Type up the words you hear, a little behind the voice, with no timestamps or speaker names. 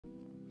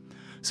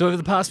So over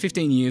the past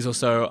 15 years or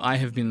so, I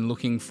have been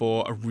looking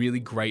for a really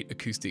great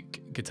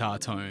acoustic guitar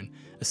tone,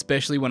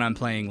 especially when I'm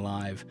playing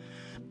live.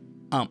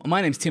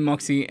 My name's Tim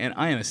Moxey, and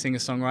I am a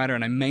singer-songwriter,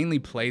 and I mainly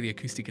play the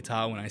acoustic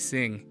guitar when I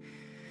sing.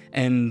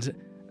 And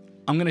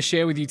I'm going to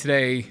share with you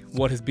today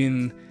what has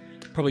been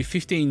probably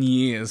 15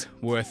 years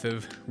worth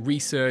of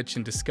research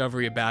and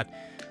discovery about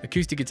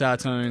acoustic guitar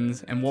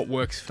tones and what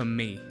works for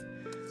me.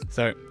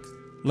 So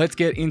let's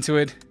get into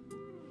it.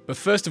 But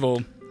first of all,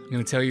 I'm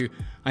going to tell you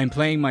I'm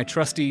playing my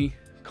trusty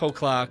Cole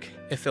Clark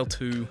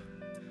FL2.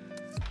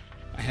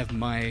 I have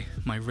my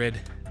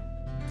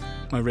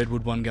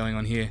redwood one going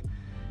on here,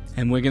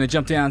 and we're going to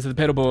jump down to the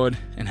pedal board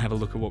and have a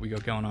look at what we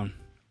got going on.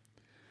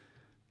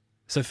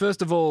 So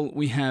first of all,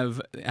 we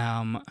have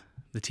the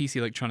TC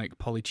Electronics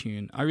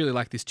Polytune. I really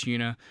like this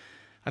tuner.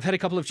 I've had a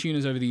couple of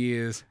tuners over the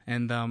years,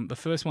 and the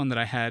first one that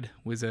I had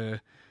was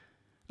a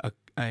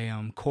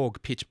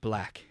Korg Pitch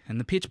Black, and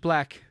the Pitch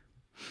Black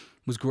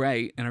was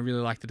great, and I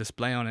really liked the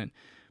display on it.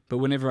 But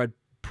whenever I'd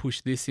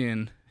push this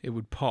in, it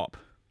would pop,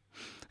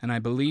 and I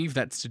believe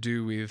that's to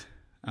do with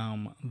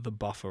the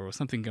buffer or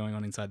something going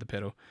on inside the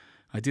pedal.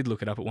 I did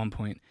look it up at one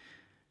point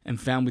and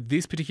found with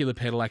this particular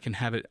pedal I can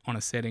have it on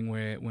a setting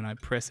where when I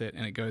press it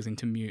and it goes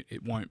into mute,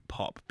 it won't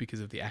pop because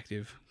of the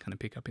active kind of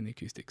pickup in the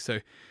acoustic. So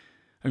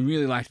I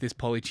really liked this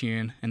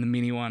Polytune, and the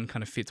mini one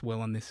kind of fits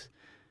well on this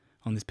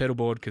pedal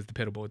board because the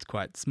pedal board's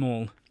quite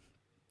small.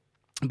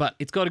 But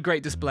it's got a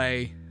great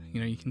display.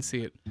 You know, you can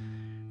see it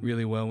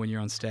really well when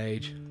you're on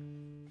stage.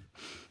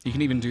 You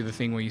can even do the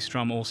thing where you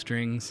strum all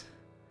strings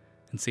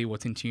and see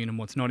what's in tune and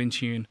what's not in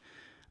tune.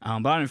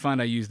 But I don't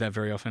find I use that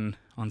very often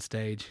on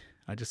stage.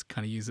 I just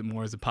kind of use it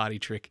more as a party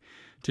trick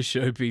to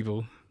show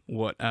people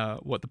what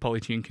the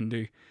Polytune can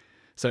do.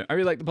 So I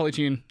really like the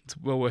Polytune. It's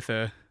well worth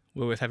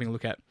having a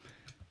look at.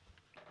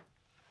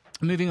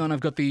 Moving on,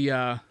 I've got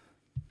the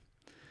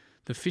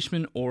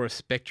Fishman Aura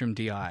Spectrum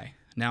DI.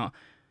 Now,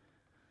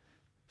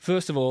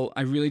 first of all,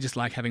 I really just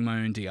like having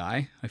my own DI.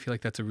 I feel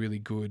like that's a really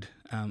good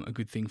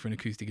thing for an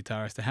acoustic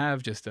guitarist to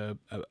have, just a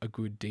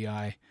good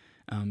DI.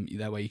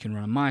 That way you can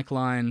run a mic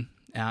line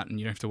out and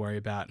you don't have to worry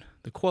about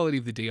the quality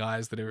of the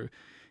DIs that are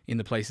in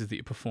the places that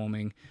you're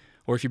performing.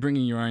 Or if you're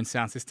bringing your own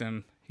sound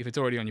system, if it's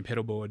already on your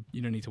pedal board,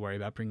 you don't need to worry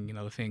about bringing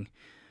another thing.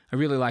 I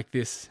really like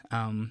this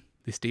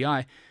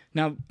DI.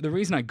 Now, the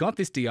reason I got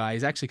this DI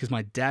is actually because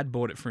my dad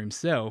bought it for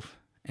himself,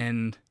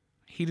 and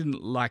he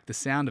didn't like the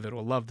sound of it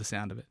or love the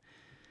sound of it.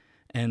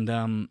 And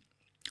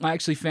I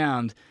actually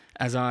found,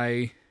 as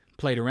I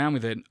played around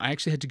with it, I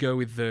actually had to go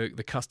with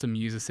the custom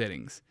user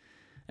settings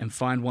and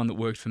find one that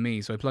worked for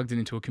me. So I plugged it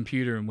into a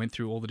computer and went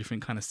through all the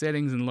different kind of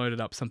settings and loaded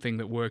up something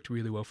that worked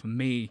really well for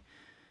me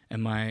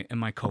and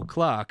my Cole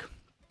Clark.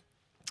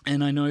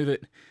 And I know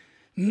that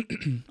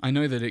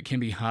it can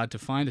be hard to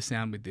find a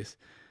sound with this.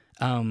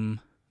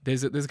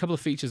 There's a couple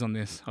of features on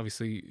this,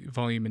 obviously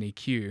volume and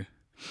EQ,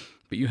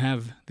 but you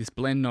have this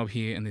blend knob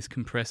here and this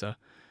compressor.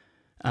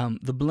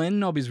 The blend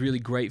knob is really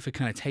great for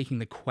kind of taking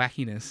the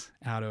quackiness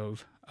out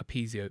of a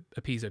piezo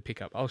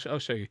pickup. I'll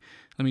show you.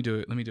 Let me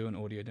do an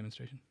audio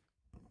demonstration.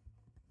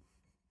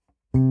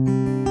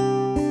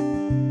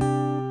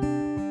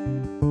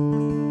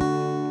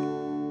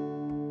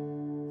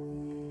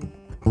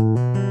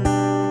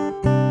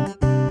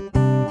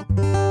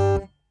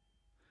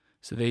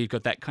 So there you've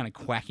got that kind of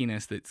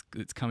quackiness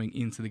that's coming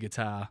into the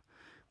guitar.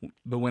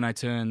 But when I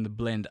turn the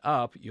blend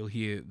up, you'll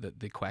hear that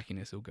the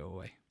quackiness will go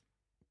away.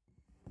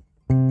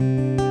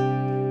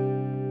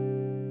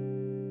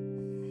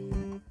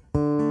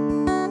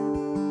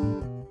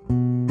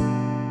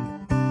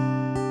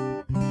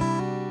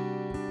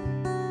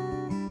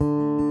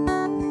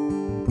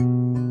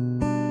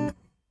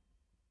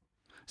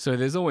 So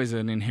there's always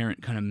an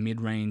inherent kind of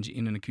mid-range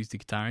in an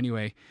acoustic guitar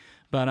anyway.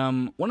 But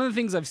one of the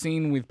things I've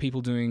seen with people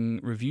doing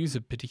reviews,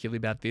 particularly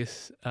about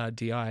this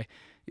DI,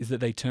 is that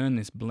they turn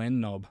this blend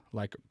knob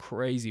like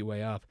crazy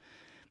way up.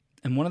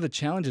 And one of the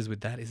challenges with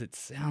that is it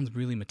sounds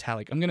really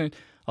metallic.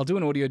 I'll do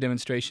an audio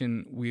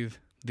demonstration with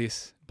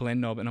this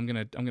blend knob, and I'm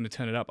gonna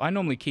turn it up. I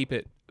normally keep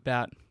it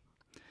about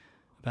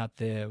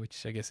there,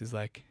 which I guess is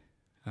like,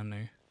 I don't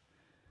know,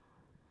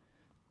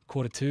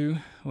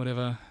 1/4,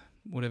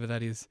 whatever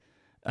that is.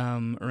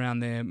 Around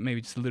there, maybe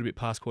just a little bit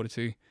past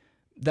 1/4.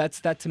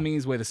 That to me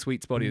is where the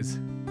sweet spot is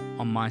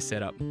on my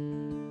setup.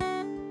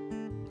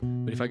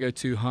 But if I go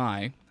too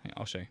high,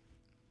 I'll show you.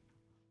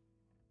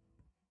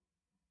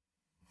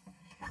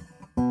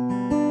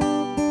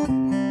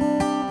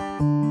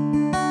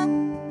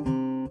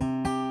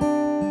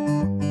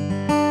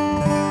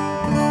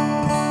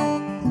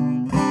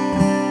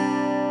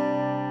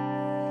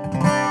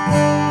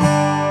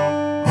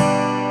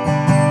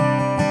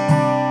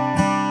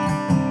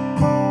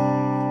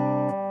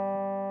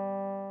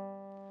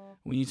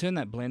 When you turn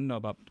that blend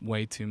knob up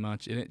way too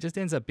much, it just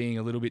ends up being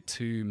a little bit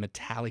too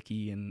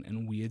metallic-y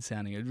and weird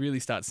sounding. It really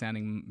starts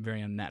sounding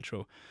very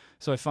unnatural.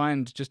 So I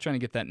find just trying to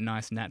get that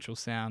nice natural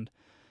sound,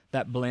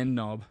 that blend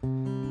knob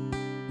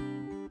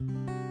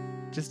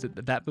just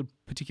at that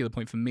particular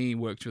point for me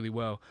worked really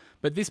well.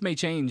 But this may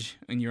change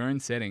in your own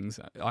settings.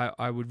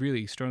 I would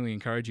really strongly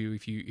encourage you,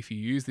 if you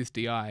use this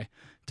DI,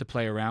 to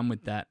play around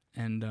with that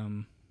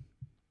and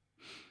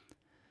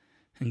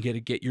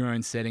get your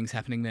own settings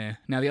happening there.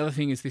 Now the other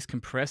thing is this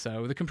compressor.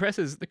 Well, the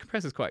compressor's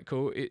quite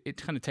cool. It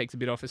kind of takes a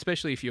bit off,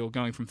 especially if you're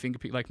going from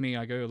fingerpick like me.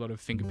 I go a lot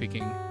of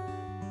fingerpicking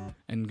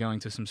and going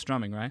to some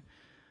strumming, right?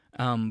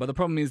 But the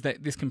problem is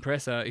that this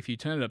compressor, if you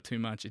turn it up too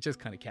much, it just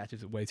kind of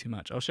catches it way too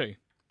much. I'll show you.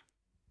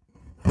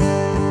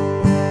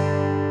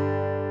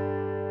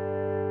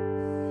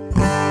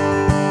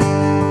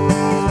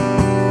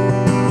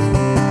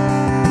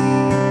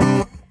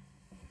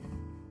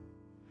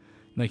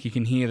 Like, you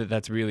can hear that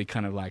that's really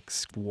kind of like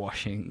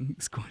squashing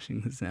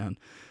the sound.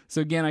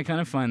 So again, I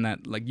kind of find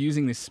that like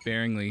using this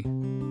sparingly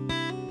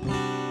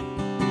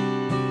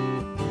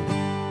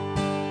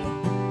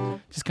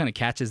just kind of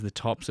catches the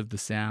tops of the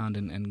sound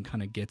and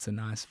kind of gets a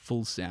nice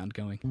full sound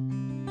going.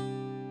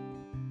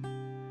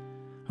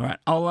 All right,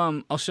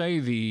 I'll show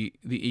you the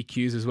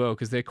EQs as well,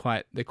 because they're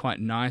quite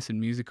nice and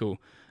musical,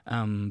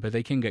 but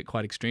they can get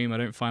quite extreme. I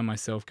don't find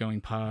myself going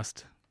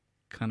past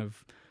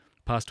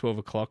 12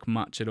 o'clock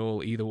much at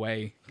all either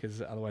way,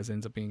 because otherwise it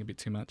ends up being a bit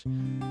too much.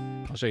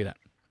 I'll show you that.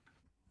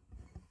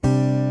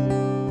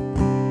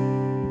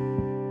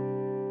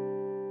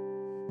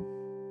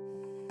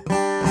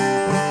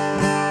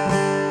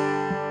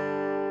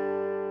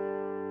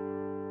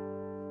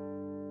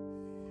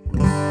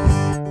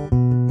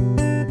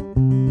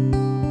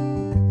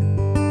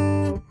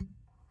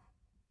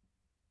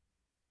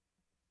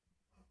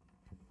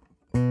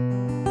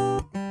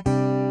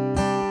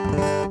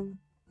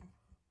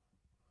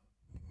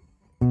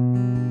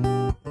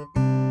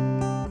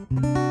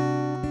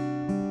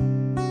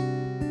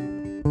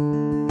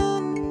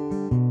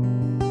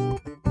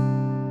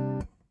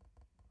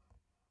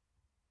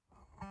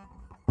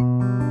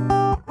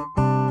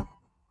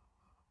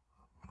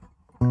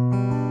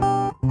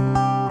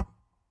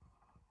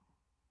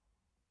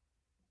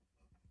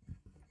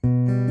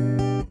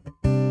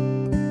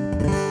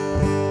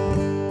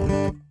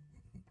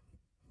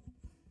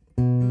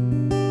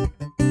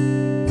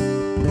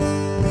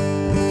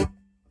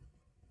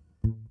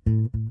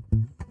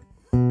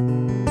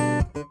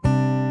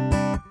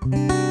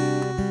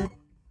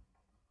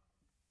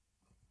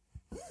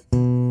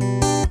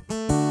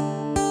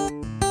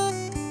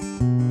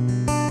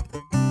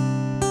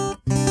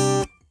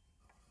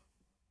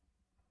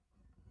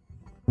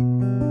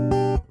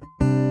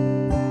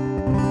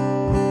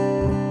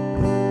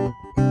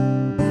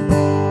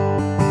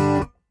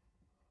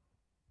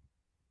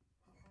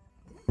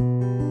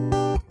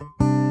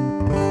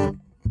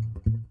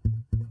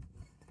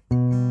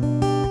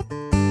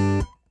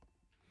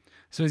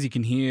 So as you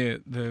can hear,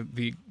 the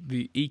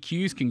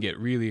EQs can get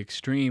really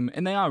extreme,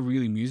 and they are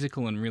really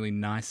musical and really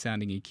nice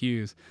sounding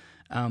EQs.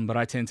 But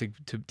I tend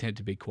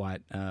to be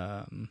quite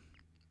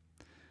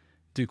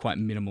do quite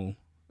minimal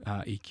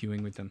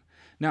EQing with them.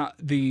 Now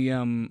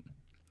the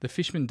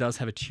Fishman does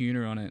have a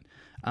tuner on it.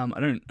 I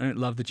don't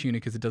love the tuner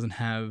because it doesn't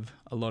have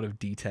a lot of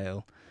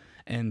detail,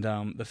 and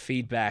the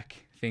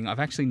feedback thing I've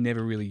actually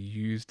never really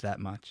used that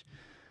much.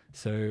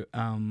 So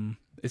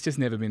it's just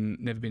never been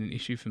an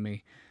issue for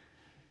me.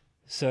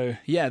 So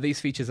yeah, these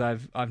features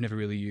I've never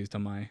really used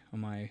on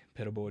my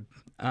pedal board.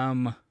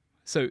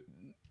 So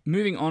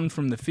moving on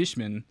from the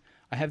Fishman,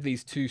 I have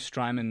these two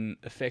Strymon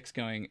effects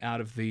going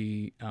out of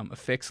the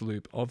effects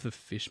loop of the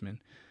Fishman,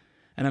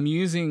 and I'm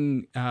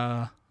using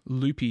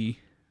loopy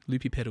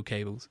pedal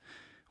cables,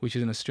 which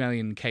is an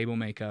Australian cable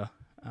maker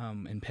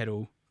and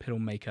pedal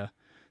maker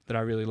that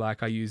I really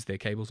like. I use their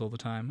cables all the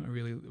time. I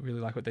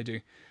really like what they do.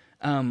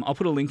 I'll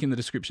put a link in the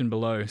description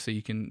below so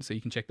you can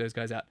check those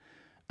guys out.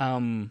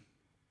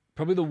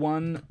 Probably the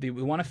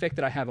one effect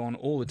that I have on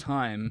all the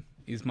time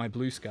is my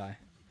BlueSky,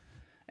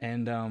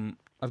 and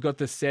I've got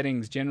the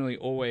settings generally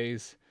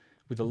always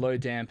with the low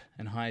damp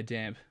and high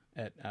damp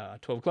at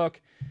 12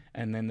 o'clock,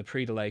 and then the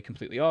pre-delay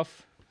completely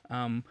off.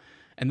 And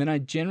then I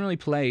generally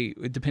play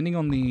depending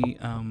on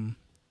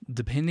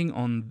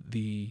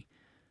the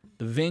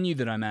venue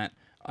that I'm at.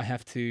 I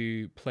have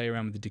to play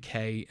around with the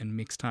decay and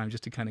mix time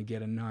just to kind of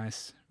get a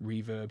nice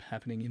reverb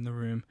happening in the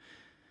room.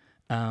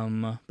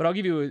 But I'll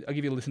give you a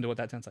listen to what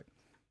that sounds like.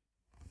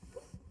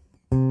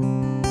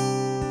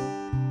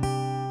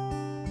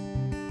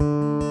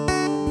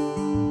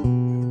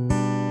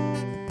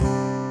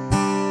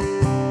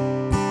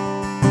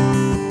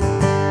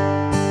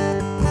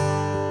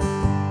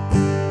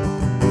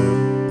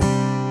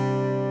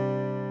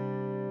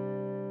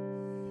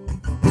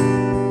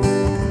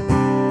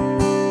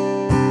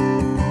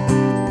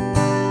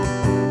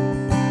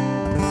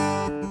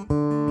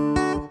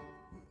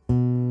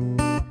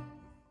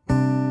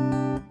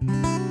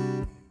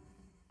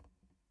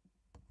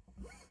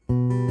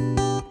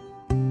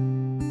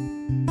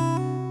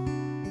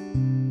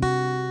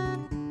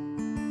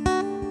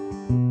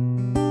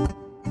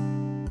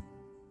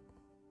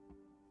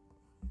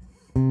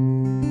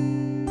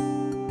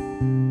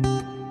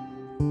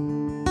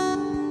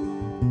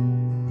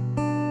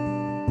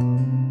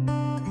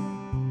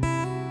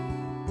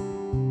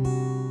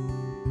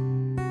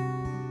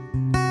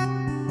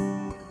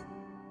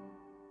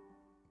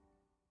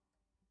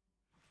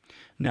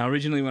 Now,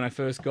 originally when I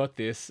first got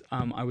this,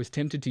 I was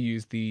tempted to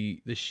use the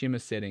shimmer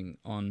setting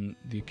on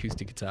the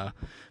acoustic guitar,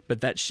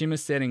 but that shimmer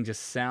setting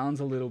just sounds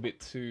a little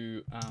bit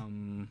too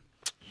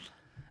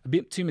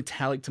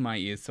metallic to my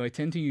ears. So I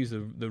tend to use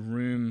the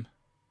room.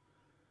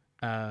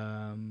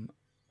 I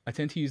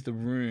tend to use the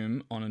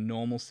room on a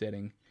normal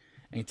setting,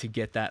 and to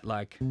get that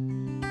like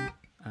to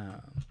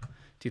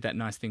get that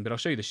nice thing. But I'll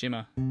show you the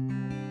shimmer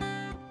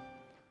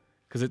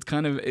because it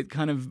kind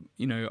of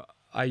you know.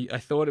 I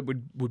thought it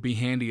would be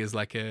handy as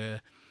like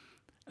a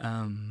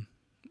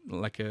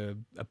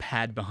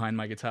pad behind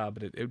my guitar,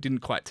 but it didn't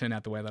quite turn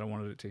out the way that I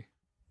wanted it to.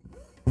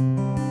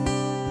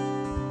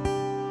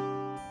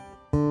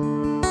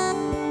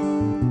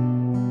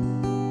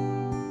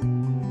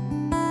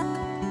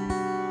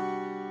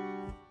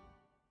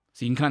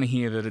 So you can kind of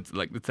hear that it's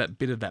that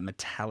bit of that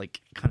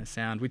metallic kind of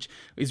sound, which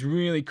is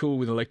really cool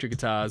with electric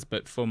guitars,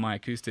 but for my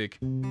acoustic,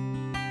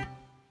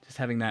 just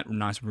having that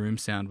nice room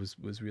sound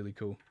was really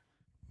cool.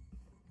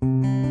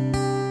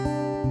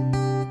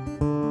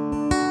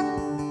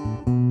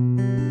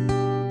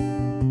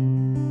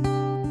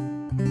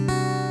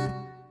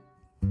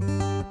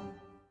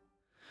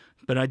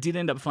 But I did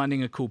end up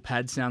finding a cool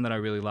pad sound that I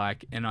really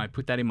like, and I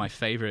put that in my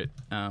favorite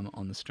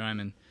on the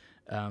Strymon,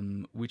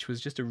 which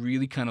was just a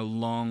really kind of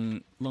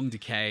long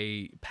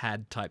decay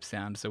pad type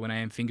sound. So when I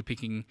am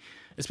fingerpicking,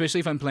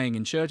 especially if I'm playing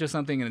in church or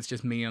something and it's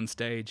just me on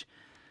stage,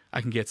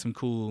 I can get some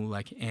cool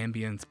like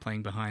ambience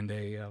playing behind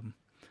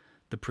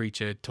the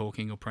preacher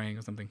talking or praying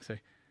or something. So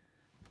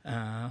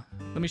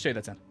let me show you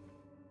that sound.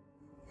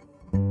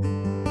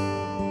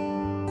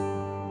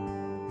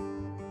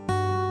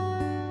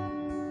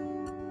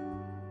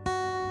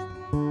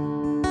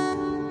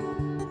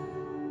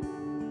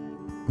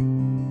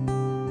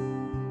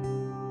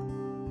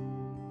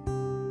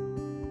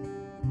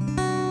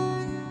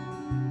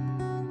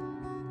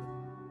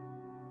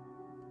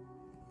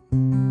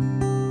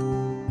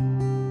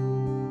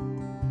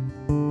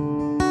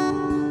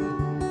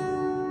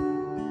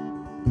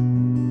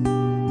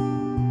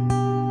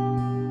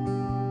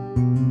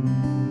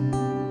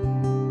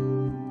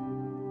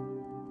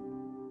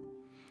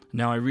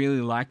 Now, I really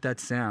like that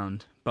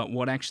sound, but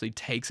what actually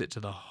takes it to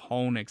the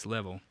whole next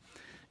level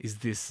is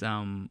this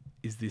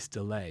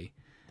delay.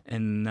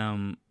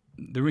 And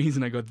the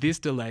reason I got this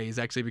delay is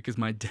actually because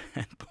my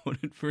dad bought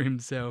it for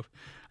himself.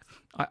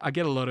 I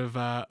get a lot of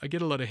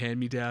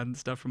hand-me-down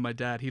stuff from my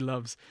dad. He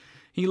loves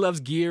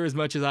gear as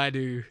much as I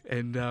do,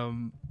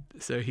 and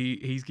so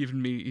he's given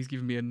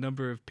me a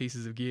number of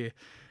pieces of gear,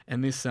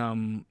 and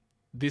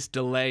this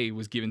delay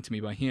was given to me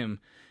by him,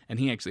 and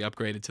he actually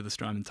upgraded to the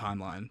Strymon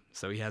Timeline,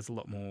 so he has a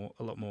lot more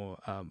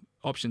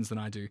options than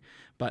I do.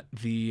 But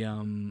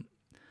when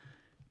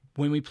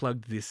we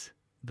plugged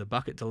the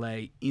bucket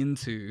delay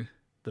into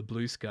the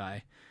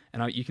BlueSky,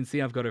 and you can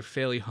see I've got a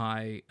fairly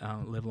high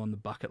level on the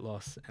bucket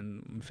loss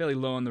and fairly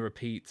low on the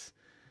repeats.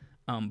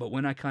 But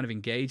when I kind of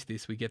engage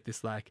this, we get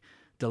this like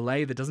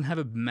delay that doesn't have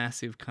a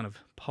massive kind of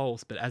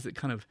pulse, but as it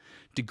kind of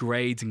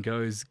degrades and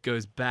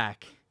goes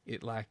back,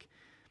 it like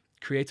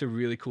creates a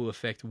really cool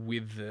effect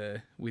with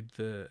the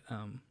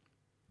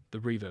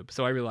reverb.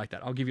 So I really like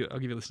that. I'll give you a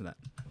listen to that.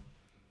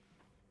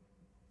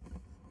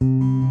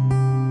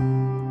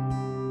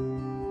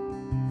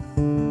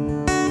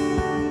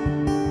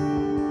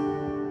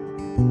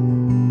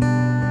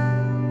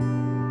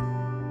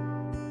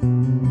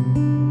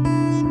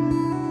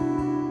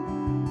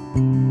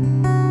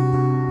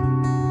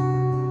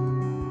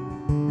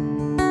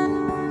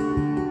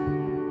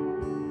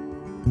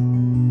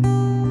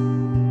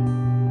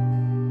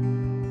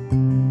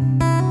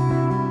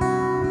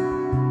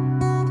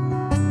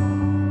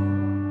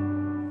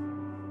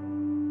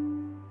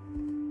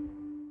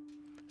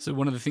 So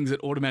one of the things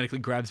that automatically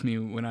grabs me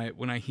when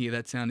I hear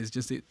that sound is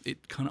just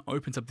it kind of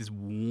opens up this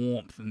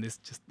warmth and this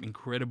just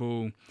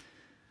incredible,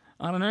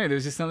 I don't know,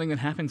 there's just something that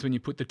happens when you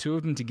put the two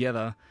of them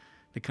together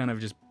that kind of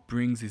just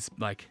brings this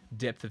like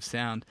depth of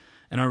sound,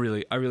 and I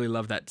really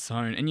love that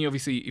tone. And you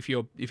obviously if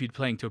you're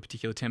playing to a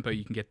particular tempo,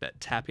 you can get that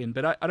tap in,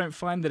 but I don't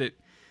find that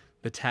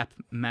the tap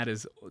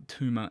matters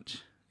too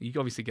much. You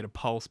obviously get a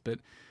pulse, but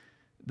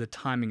the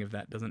timing of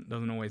that doesn't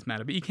always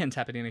matter. But you can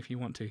tap it in if you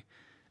want to.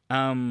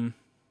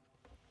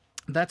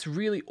 That's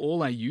really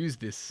all I use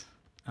this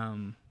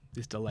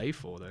delay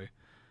for, though.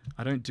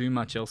 I don't do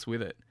much else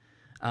with it.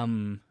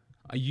 I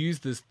use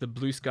the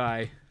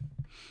BlueSky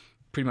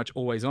pretty much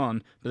always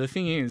on, but the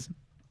thing is,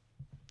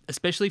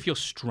 especially if you're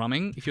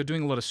strumming, if you're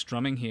doing a lot of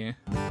strumming here,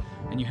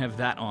 and you have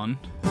that on,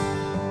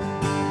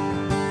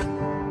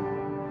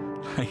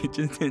 like it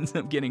just ends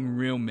up getting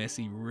real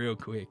messy real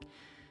quick,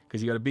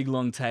 because you got a big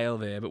long tail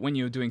there. But when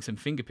you're doing some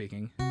finger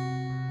picking,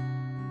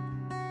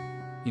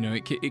 you know,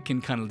 it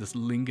can kind of just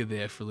linger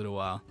there for a little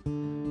while.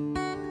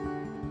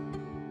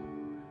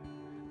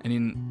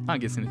 And I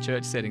guess in a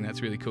church setting, that's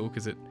really cool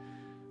because it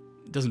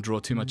doesn't draw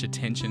too much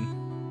attention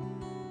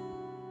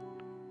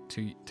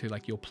to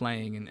like your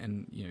playing,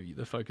 and you know,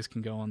 the focus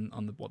can go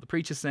on what the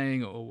preacher's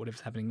saying or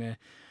whatever's happening there.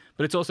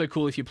 But it's also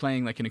cool if you're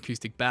playing like an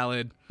acoustic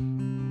ballad. You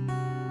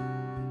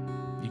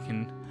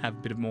can have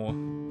a bit of more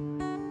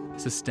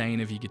sustain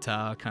of your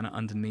guitar kind of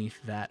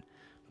underneath that.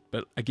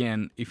 But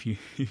again, if you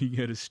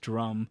go to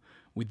strum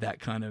with that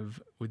kind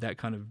of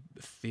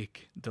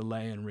thick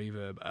delay and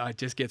reverb, it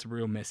just gets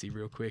real messy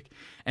real quick,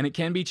 and it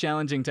can be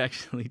challenging to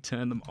actually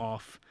turn them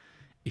off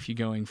if you're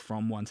going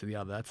from one to the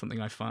other. That's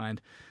something I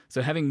find.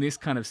 So having this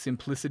kind of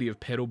simplicity of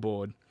pedal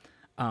board,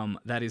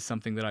 that is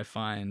something that I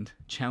find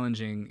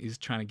challenging, is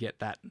trying to get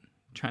that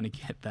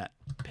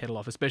pedal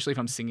off, especially if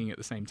I'm singing at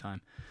the same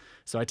time.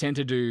 So I tend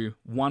to do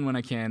one when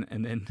I can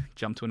and then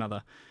jump to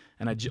another,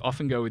 and I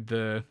often go with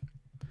the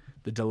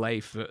delay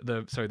for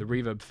the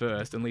reverb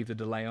first and leave the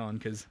delay on,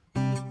 because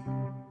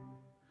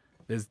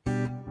there's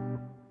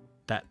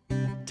that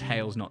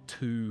tail's not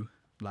too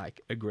like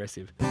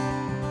aggressive,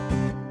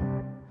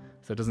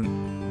 so it doesn't.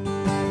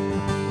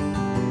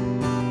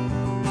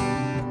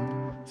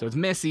 So it's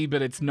messy,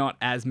 but it's not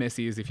as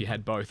messy as if you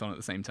had both on at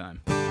the same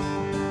time.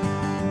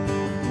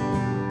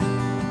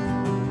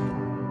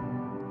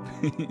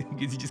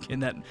 Because you just get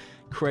that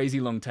crazy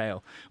long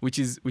tail, which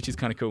is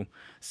kind of cool.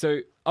 So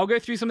I'll go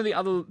through some of the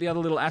other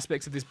little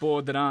aspects of this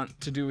board that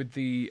aren't to do with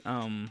the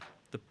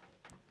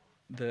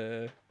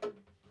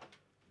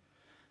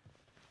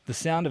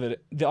sound of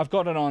it. I've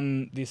got it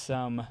on this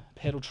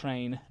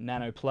Pedaltrain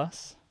Nano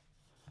Plus,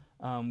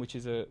 which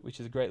is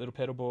a great little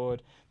pedal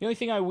board. The only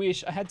thing I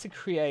wish I had to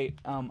create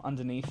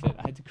underneath it,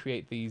 I had to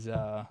create these. I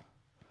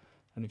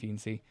don't know if you can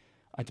see.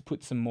 I had to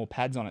put some more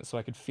pads on it so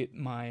I could fit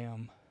my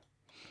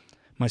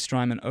my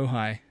Strymon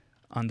Ojai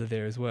under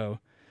there as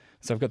well.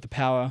 So I've got the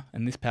power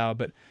and this power,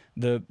 but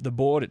the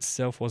board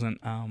itself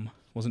wasn't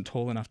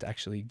tall enough to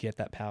actually get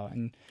that power.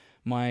 And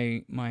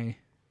I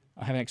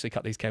haven't actually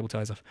cut these cable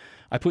ties off.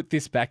 I put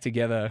this back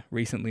together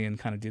recently and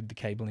kind of did the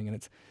cabling, and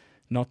it's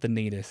not the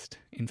neatest.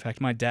 In fact,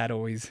 my dad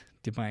always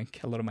did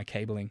a lot of my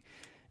cabling,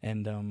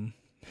 and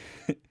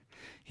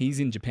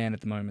he's in Japan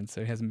at the moment, so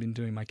he hasn't been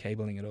doing my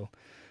cabling at all.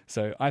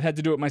 So I've had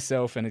to do it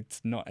myself, and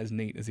it's not as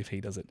neat as if he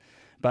does it.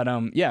 But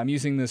yeah, I'm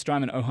using the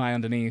Strymon Ojai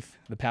underneath.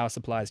 The power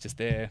supply is just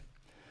there.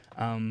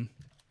 And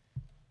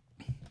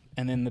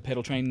then the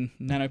Pedaltrain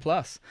Nano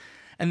Plus.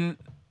 And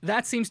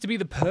that seems to be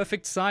the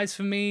perfect size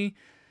for me.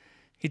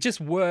 It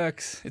just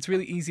works. It's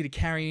really easy to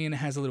carry in. It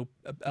has a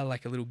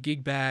little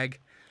gig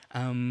bag.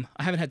 I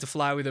haven't had to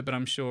fly with it, but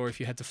I'm sure if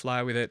you had to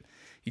fly with it,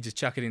 you just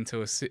chuck it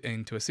into a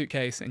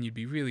suitcase, and you'd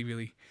be really,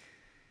 really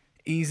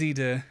easy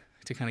to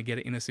kind of get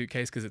it in a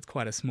suitcase, because it's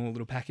quite a small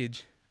little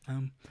package.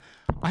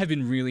 I have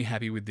been really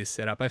happy with this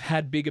setup. I've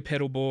had bigger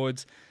pedal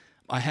boards.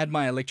 I had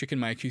my electric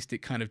and my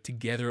acoustic kind of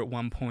together at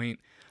one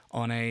point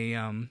on a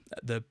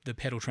the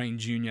Pedaltrain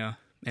Junior,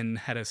 and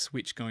had a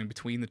switch going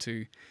between the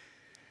two.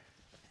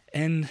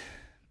 And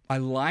I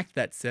liked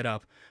that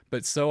setup,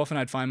 but so often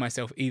I'd find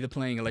myself either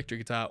playing electric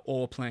guitar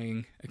or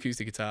playing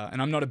acoustic guitar.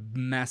 And I'm not a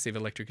massive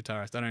electric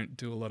guitarist. I don't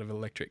do a lot of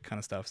electric kind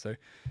of stuff. So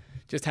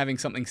just having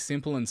something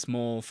simple and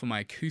small for my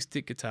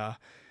acoustic guitar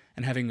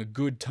and having a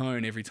good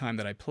tone every time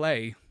that I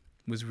play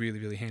was really,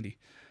 really handy.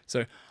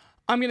 So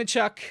I'm going to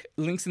chuck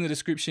links in the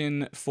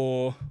description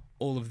for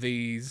all of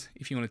these.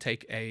 If you want to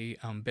take a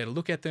better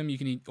look at them, you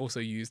can also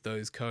use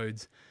those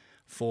codes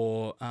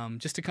for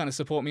just to kind of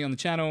support me on the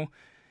channel.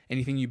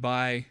 Anything you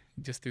buy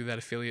just through that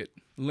affiliate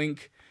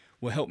link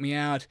will help me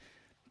out.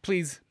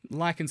 Please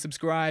like and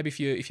subscribe if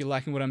you're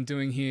liking what I'm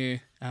doing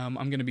here. I'm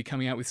going to be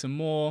coming out with some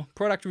more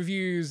product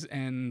reviews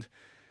and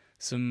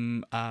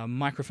some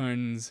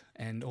microphones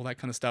and all that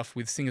kind of stuff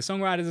with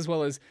singer-songwriters, as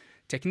well as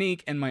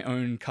technique and my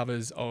own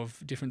covers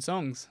of different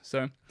songs.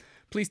 So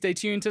please stay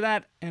tuned to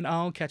that, and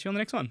I'll catch you on the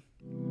next one.